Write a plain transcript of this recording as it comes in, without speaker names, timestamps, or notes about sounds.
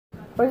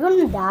We're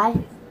gonna die.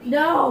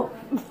 No!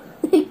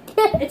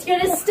 It's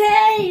gonna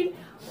stain!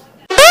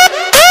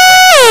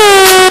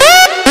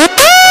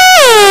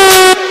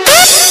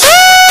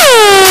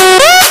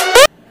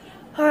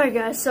 Alright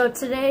guys, so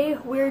today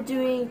we're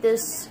doing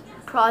this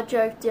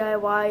project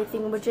DIY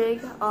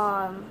thingamajig.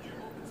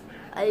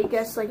 I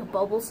guess like a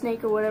bubble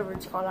snake or whatever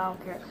it's called, I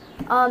don't care.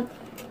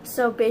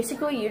 So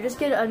basically you just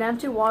get an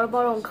empty water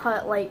bottle and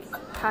cut like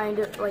kind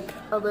of like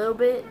a little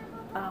bit.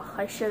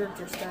 I should have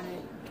just done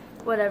it.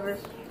 Whatever.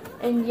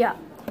 And yeah.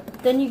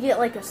 Then you get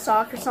like a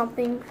sock or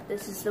something.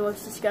 This is the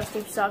most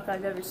disgusting sock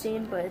I've ever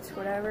seen, but it's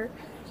whatever.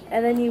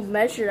 And then you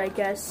measure, I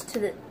guess, to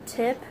the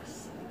tip.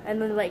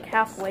 And then like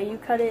halfway you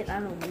cut it.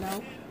 I don't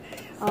know.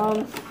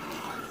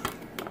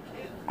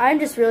 I'm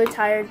just really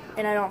tired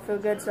and I don't feel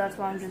good, so that's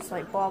why I'm just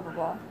like blah blah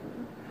blah.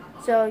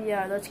 So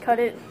yeah, let's cut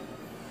it.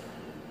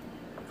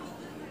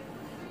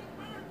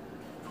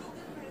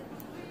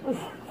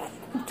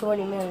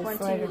 20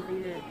 minutes later.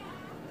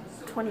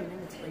 20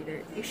 minutes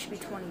later. It should be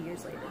 20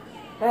 years later.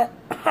 You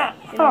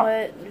know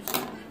what?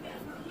 Just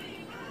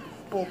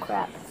bull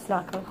crap. It's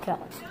not gonna cut.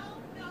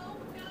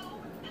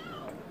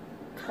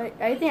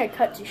 I think I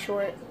cut too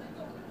short.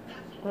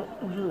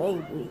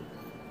 Maybe.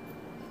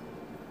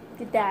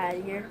 Get that out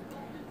of here.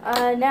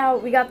 Now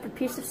we got the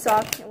piece of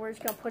sock and we're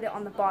just gonna put it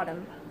on the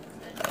bottom.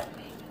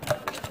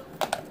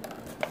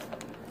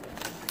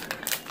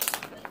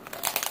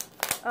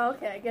 Oh,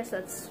 okay, I guess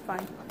that's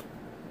fine.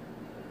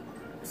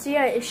 So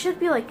yeah, it should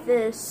be like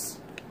this.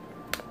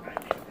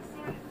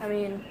 I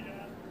mean,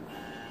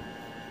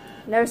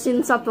 never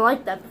seen something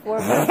like that before.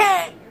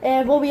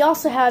 And what we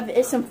also have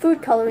is some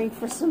food coloring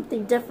for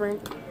something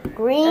different.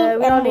 Green.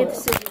 We don't need the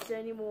scissors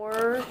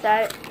anymore.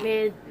 That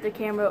made the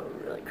camera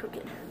really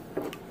crooked.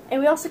 And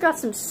we also got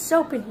some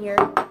soap in here.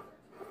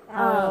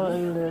 That's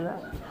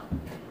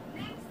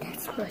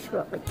what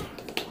really.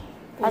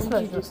 That's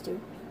what you just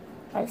do.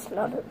 I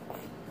smelled it.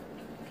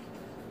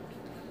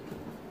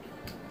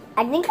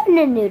 I think I'm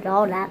gonna do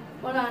all that.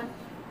 Hold on.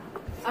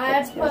 I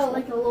have to put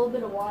like a little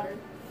bit of water.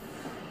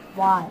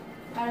 Why?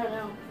 I don't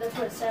know. That's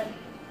what it said.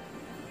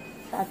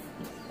 That's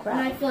crap.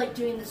 And I feel like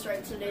doing this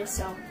right today,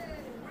 so.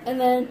 And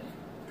then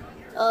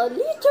a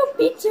little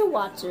bit of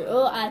water.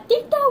 Oh, I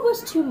think that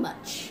was too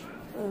much.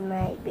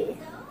 Maybe.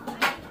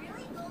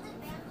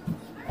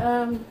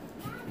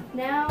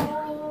 Now.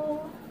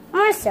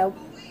 More soap.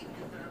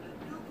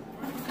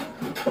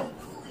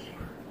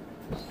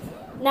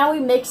 Now we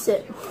mix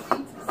it.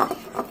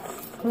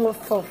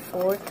 With a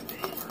fork.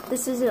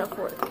 This isn't a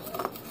fork.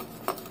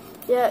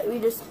 Yeah, we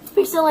just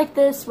mix it like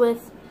this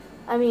with,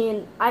 I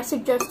mean, I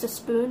suggest a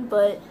spoon,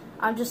 but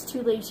I'm just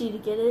too lazy to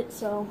get it,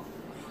 so.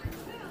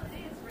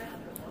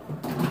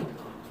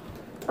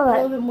 A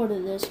little bit more to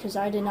this, because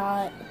I did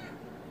not.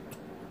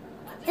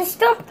 Just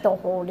stop the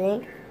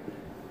holding.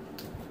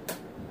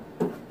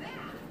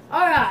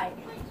 Alright.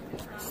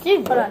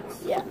 Stupid. Hold on.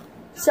 Yeah.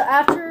 So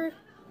after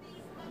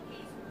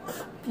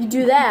you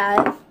do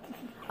that,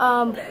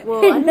 well,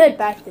 I'm gonna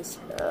back this.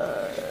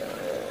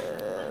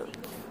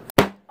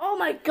 Oh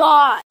my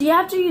god! See,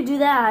 after you do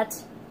that,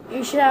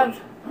 you should have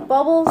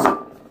bubbles,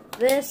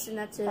 this, and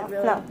that's it,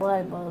 really. Not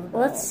blood bubbles.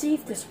 Let's see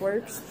if this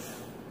works.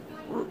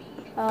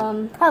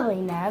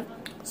 Probably not.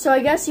 So I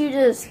guess you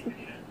just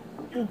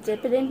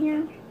dip it in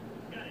here.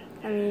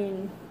 I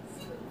mean,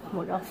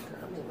 What else?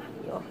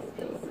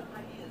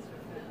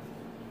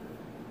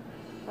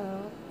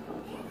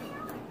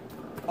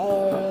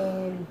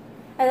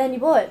 And then you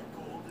blow it.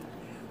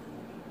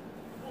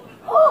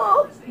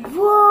 oh,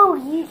 whoa!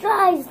 You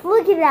guys,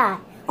 look at that.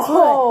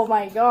 Oh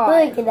my god!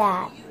 Look at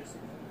that.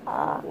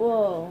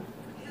 Whoa.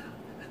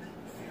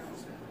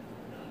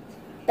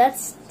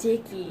 That's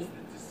sticky.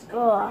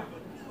 Oh.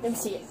 Let me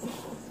see it.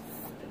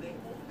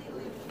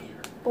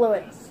 Blow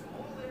it.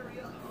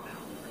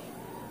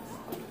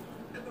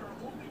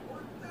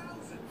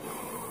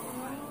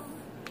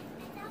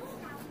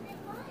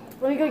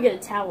 Let me go get a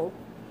towel.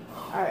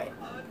 Alright.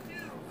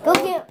 Go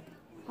get.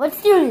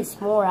 Let's do this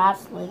more,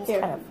 actually. It's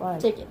Here, kind of fun.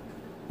 take it.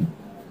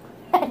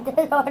 I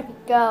didn't want to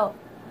go.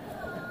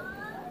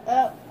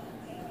 Oh.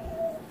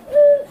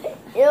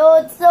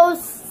 Ew, it's so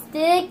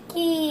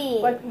sticky.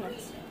 Wipe your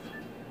hands.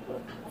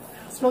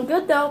 Smell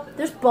good though.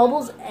 There's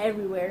bubbles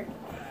everywhere.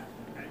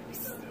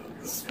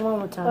 Just one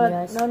more time,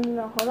 guys.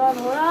 No. Hold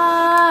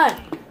on.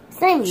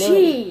 Same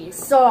Cheese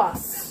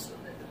sauce.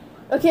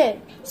 Okay,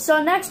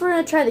 so next we're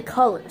gonna try the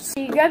colors. So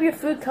you grab your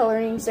food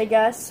colorings, I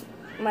guess.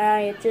 My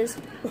eye itches.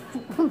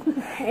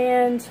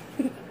 And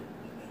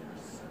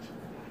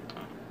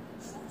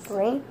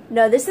Green?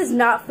 no, this is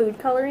not food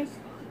coloring.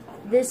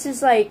 This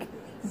is like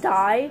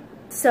dye,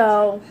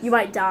 so you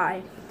might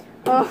die.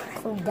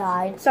 Who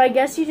died? So I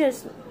guess you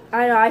just,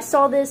 I don't know, I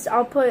saw this.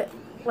 I'll put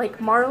like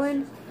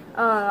Marlon.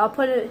 I'll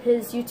put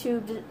his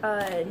YouTube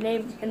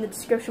name in the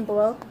description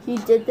below. He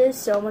did this,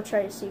 so I'm gonna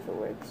try to see if it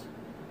works.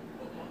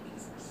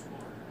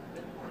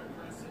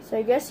 So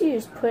I guess you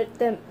just put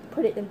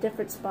it in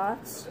different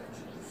spots.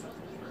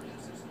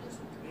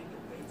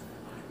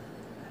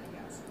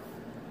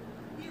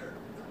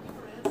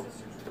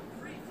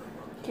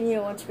 Can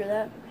you unscrew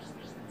that?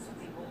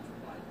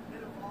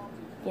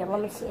 Yeah,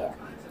 let me see it.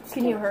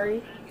 Can you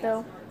hurry,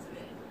 though?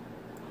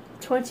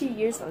 20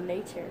 years of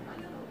nature.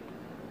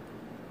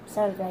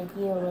 Sounds like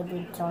you will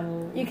be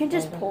telling You can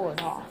just pull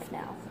it off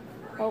now.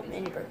 Oh,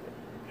 and you broke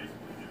it.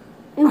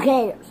 Who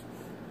cares?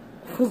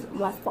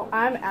 My fault.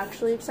 I'm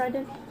actually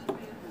excited.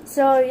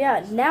 So,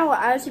 yeah, now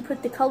as you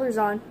put the colors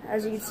on,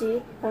 as you can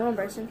see, hold on,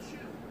 Bryson.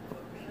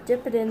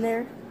 Dip it in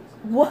there.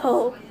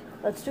 Whoa!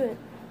 Let's do it.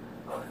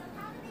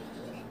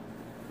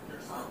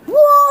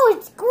 Whoa,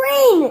 it's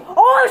green!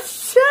 Oh,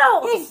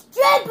 shoot! It's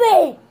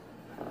dripping!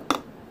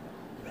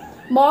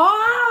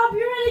 Mom,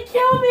 you're gonna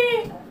kill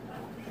me!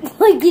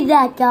 Look at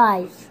that,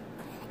 guys.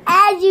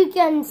 As you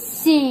can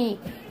see,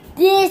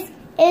 this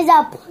is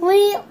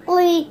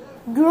completely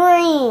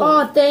green.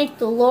 Oh, thank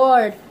the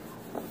Lord.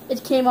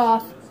 It came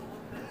off.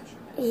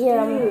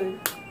 Here, Dude,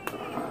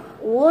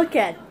 look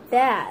at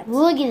that.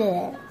 look at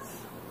this.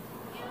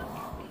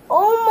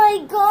 Oh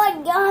my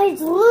God, guys,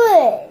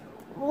 look.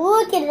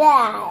 Look at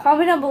that.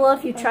 Comment down below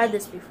if you tried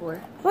this before.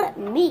 What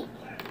me?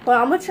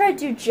 Well, I'm gonna try to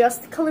do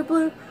just the color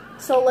blue.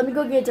 So let me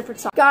go get a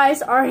different song.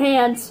 Guys, our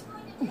hands.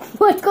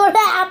 What's going to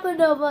happen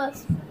to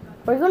us?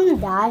 We're going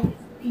to die.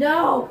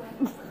 No.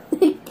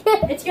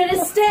 It's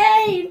gonna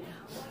stain.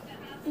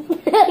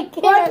 Wipe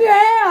Wipe your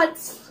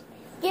hands.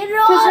 Get it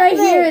off. Because right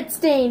me. here it's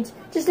stained.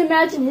 Just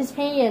imagine his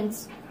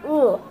hands.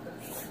 Ugh.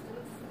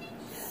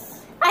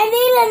 I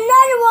need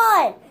another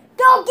one.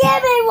 Don't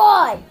give me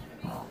one.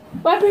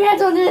 Wipe your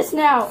hands on this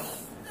now.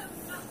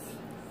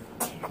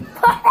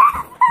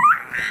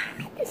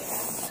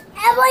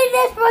 Emily,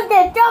 this was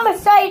the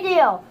dumbest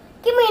idea.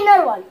 Give me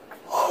another one.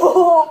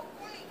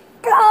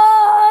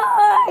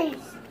 Guys.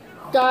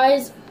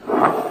 Guys,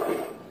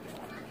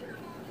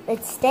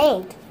 It's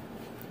stained.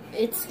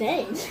 it's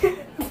stained.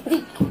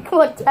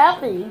 What's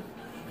happening?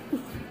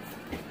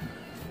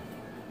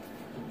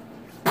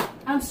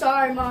 I'm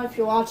sorry, Mom, if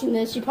you're watching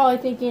this. You're probably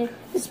thinking,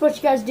 this is what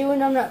you guys do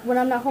when I'm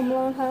not home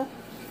alone, huh?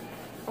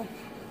 Oh,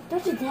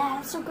 don't do that.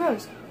 That's so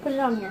gross. Put it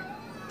on here.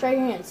 Dry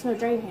your hands. No,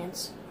 dry your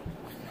hands.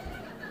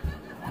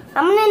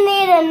 I'm gonna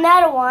need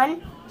another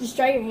one. Just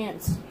dry your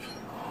hands.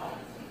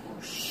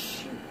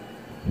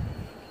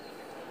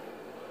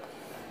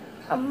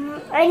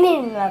 I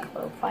need another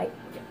little fight.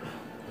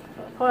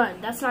 Hold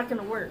on. That's not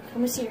going to work. Let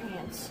me see your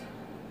hands.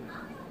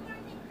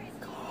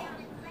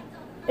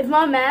 If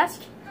Mom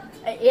asked,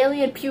 an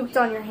alien puked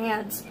on your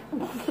hands.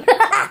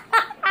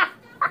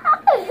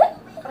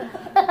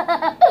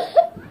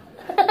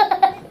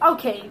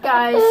 Okay,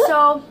 guys.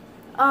 So,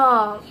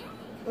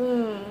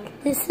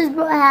 This is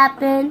what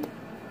happened.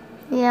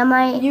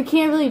 Yeah, you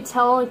can't really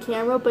tell on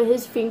camera, but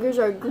his fingers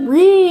are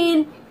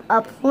green.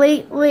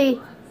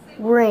 completely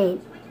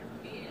green.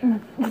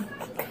 I'm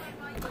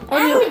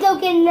gonna go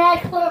get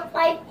another little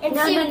fight and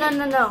see.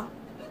 No.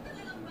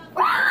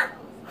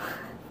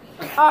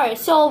 Alright,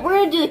 so we're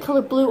going to do the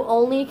color blue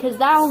only because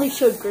that only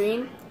showed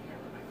green.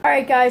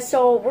 Alright guys,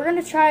 so we're going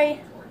to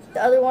try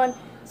the other one.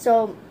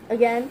 So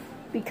again,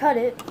 we cut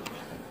it.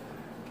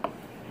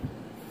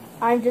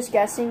 I'm just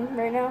guessing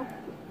right now.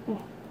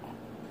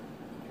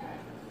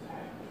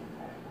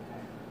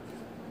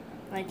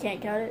 I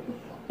can't cut it.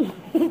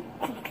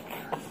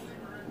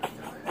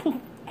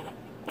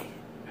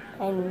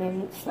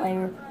 And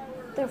Slayer.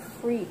 They're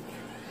freak.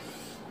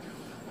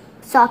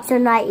 Socks are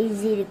not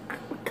easy to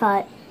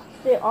cut.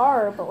 They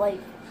are, but like...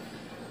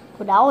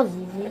 But that was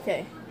easy.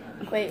 Okay.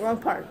 Wait, wrong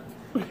part.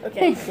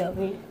 Okay.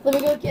 Dummy. Let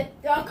me go get...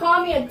 Don't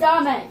call me a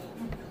dummy.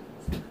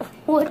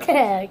 What the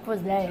heck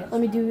was that? Let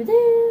me do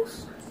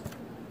this.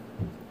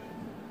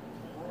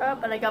 Oh,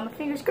 but I got my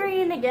fingers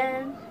green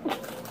again.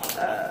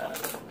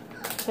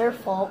 Your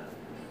fault.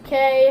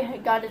 Okay,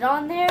 got it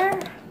on there.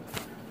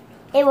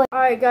 It was.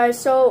 Alright guys,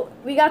 so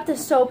we got the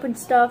soap and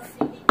stuff.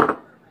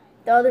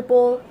 The other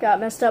bowl got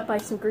messed up by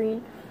some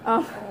green.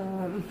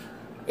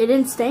 It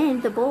didn't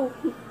stain the bowl.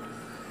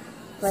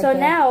 Like So that.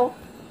 now,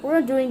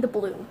 we're doing the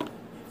blue.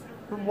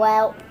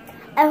 Well,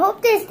 I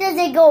hope this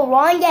doesn't go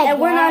wrong again. And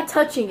we're not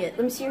touching it.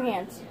 Let me see your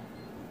hands.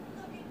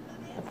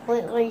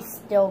 Completely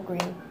still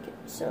green. Okay,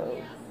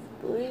 so,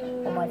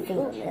 blue. On my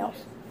fingernails.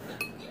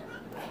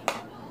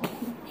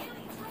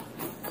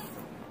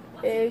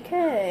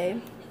 Okay.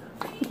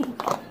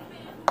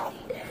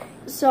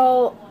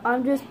 So,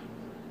 I'm just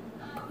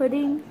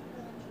putting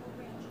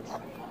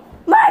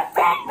my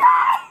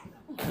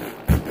finger!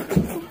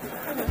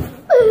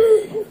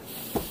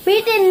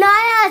 We did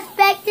not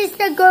expect this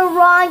to go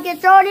wrong.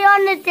 It's already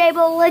on the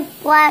table. It looks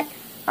black.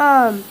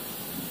 I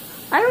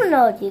don't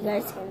know if you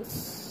guys can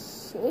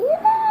see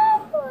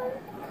that.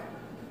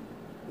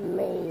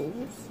 Maybe.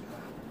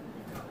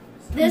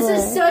 This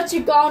is such a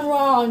gone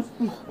wrong.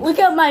 Look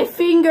at my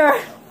finger.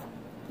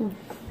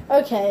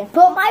 Okay.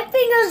 But my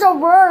fingers are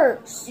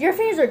worse. Your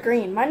fingers are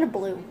green. Mine are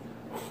blue.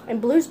 And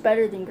blue's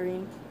better than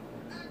green.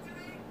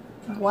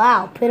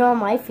 Wow, put on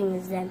my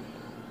fingers then.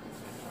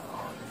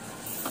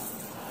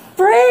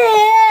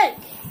 Frick!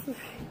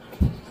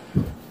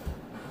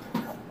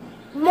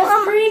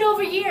 Mom, Green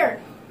over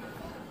here.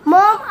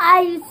 Mom,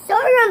 I'm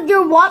sorry if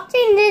you're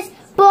watching this,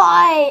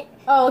 but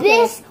Oh, okay.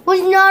 this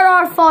was not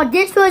our fault.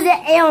 This was the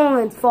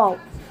alien's fault.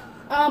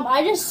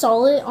 I just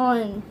saw it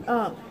on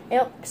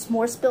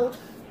s'more spilled.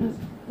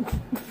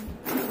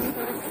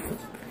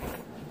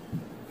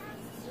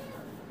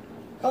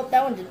 Oh,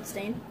 that one didn't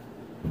stain.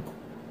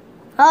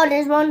 Oh,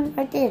 there's one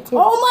right there too.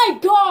 Oh my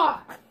god!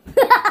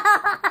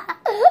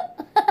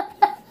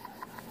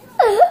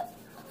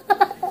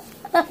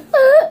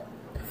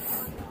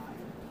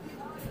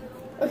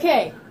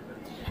 Okay,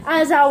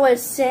 as I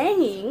was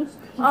saying,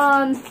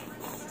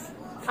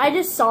 I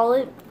just saw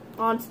it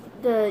on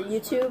the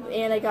YouTube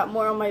and I got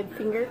more on my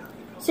finger.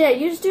 So yeah,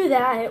 you just do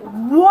that.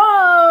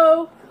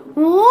 Whoa!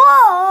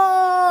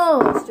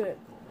 Whoa! Let's do it.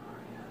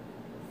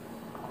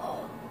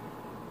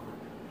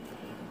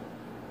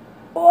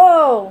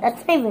 Whoa!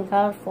 That's not even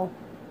colorful.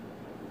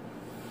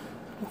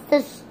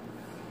 It's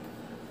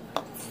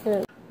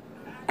just.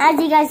 As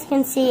you guys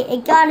can see,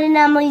 it got in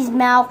Emily's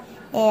mouth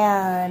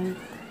and.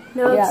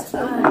 No,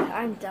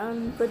 I'm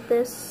done with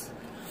this.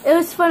 It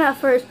was fun at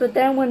first, but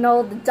then when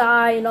all the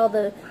dye and all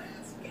the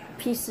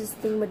pieces,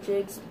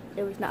 thingamajigs,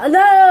 it was not.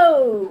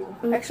 No!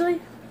 Actually?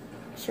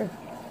 Sure.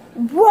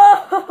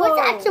 Whoa! Let's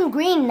add some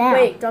green now.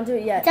 Wait, don't do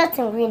it yet. Let's add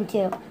some green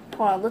too.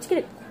 Hold on, let's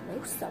get a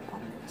close up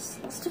on this.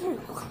 Let's do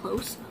it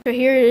close up. So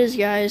here it is,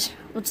 guys.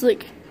 Let's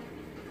look.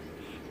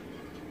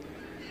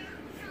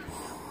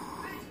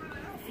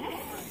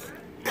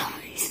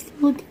 Guys,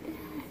 look at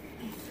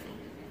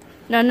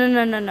that.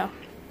 No.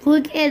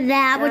 Look at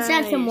that. Let's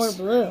add some more Nice.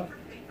 blue.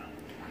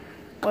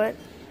 What?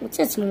 Let's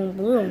add some more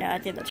blue. No, I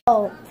think that's.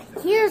 Oh,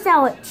 here's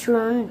how it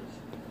turned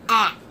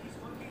out.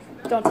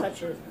 Don't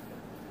touch it.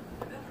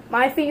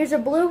 My fingers are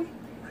blue.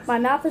 My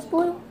mouth is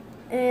blue.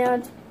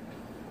 And.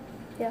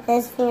 Yeah.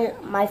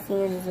 My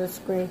fingers are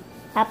just green.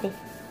 Happy.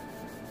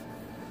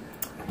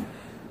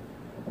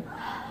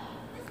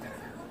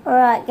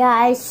 Alright,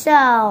 guys,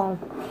 so.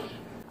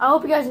 I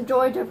hope you guys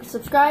enjoyed. Don't forget to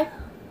subscribe,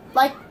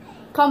 like,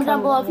 comment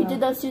down below if you did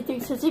those two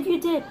things. Because if you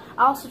did,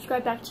 I'll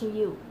subscribe back to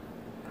you.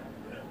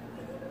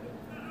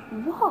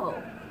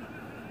 Whoa.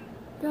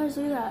 Guys,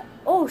 look at that.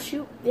 Oh,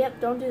 shoot. Yep,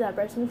 don't do that,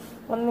 Bryson.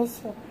 Let me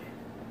see.